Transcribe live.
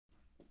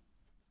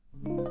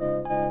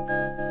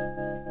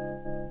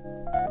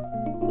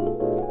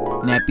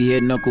Nappy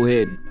head,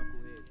 knucklehead.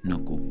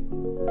 Knuckle.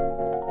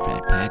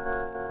 Frat pack.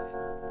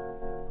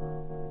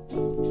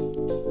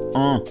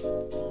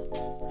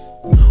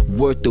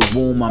 Worth the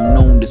womb, I'm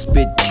known to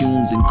spit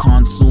tunes and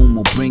consume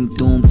or bring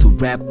doom to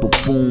rap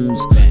buffoons.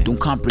 Don't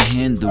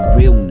comprehend the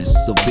realness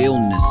of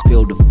illness.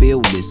 Fail to feel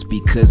this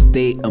because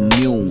they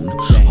immune.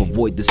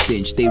 Avoid the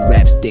stench, they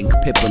rap stink.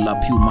 Pepper la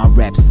pew, my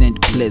rap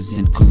scent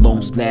pleasant.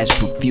 Cologne slash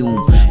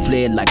perfume.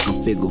 Flare like a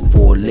figure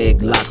 4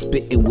 leg lock.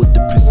 Spitting with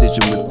the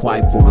precision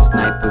required for a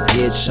sniper's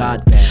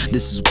headshot.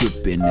 This is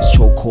gripping, it's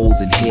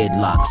chokeholds and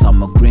headlocks.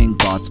 I'm a grin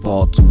God's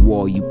fall to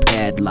war, you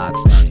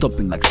padlocks.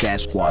 Stomping like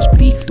Sasquatch,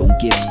 beef don't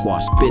get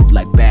squashed. Spit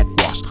like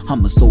backwash,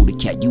 I'm a soda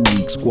cat, you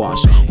weak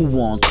squash. Who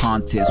won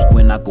contest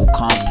when I go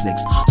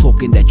complex?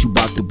 Talking that you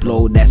bout to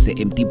blow, that's an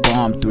empty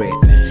bomb threat.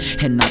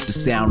 And not to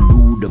sound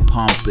rude or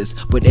pompous,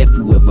 but if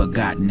whoever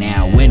got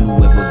now and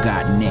whoever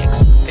got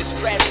next. It's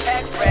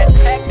FRATPACK,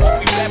 what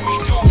we rap we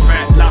do.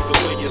 Frat, not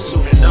familiar,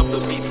 soon enough to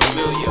be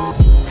familiar.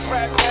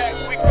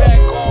 FRATPACK, we back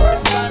on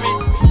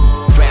assignment.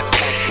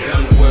 FRATPACK's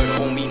one word,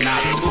 homie,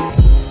 not two.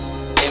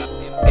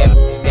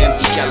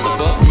 M.E.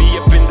 caliber. Me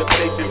up in the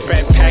place in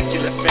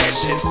FRATPACkular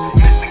fashion.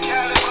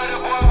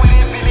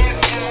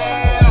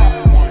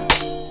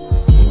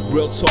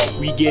 Real talk,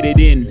 we get it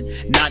in.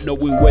 Not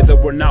knowing whether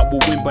or not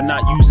we'll win, but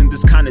not using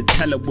this kind of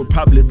talent would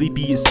probably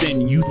be a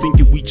sin. You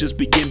thinking we just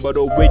begin, but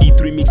already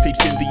 3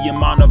 mixtapes in. The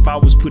amount of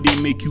hours put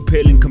in make you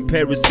pale in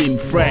comparison.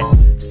 Frat,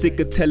 sick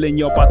of telling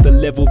y'all about the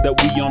level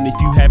that we on. If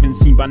you haven't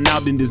seen by now,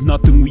 then there's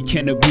nothing we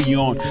can agree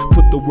on.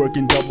 Put the work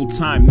in double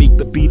time, make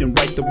the beat and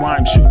write the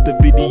rhyme. Shoot the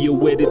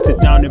video, edit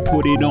it down and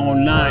put it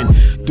online.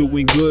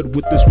 Doing good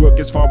with this work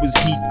as far as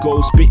heat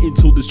goes. Spitting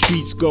till the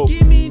streets go.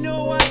 Give me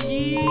no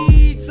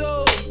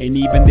Kitso. And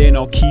even then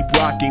I'll keep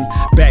rocking.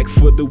 Back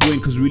for the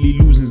win, cause really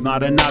losing's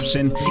not an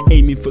option.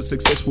 Aiming for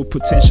success with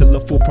potential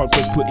of full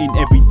progress. Putting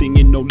everything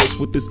in, no less.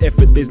 With this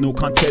effort there's no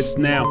contest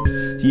now.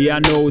 Yeah, I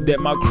know that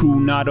my crew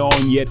not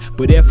on yet,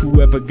 but F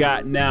whoever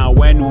got now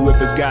and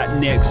whoever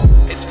got next.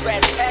 It's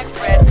FRATPACK,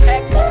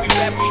 what we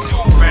rap we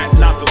do. Frat,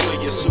 not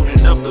familiar, soon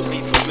enough to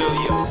be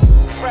familiar.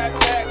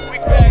 FRATPACK.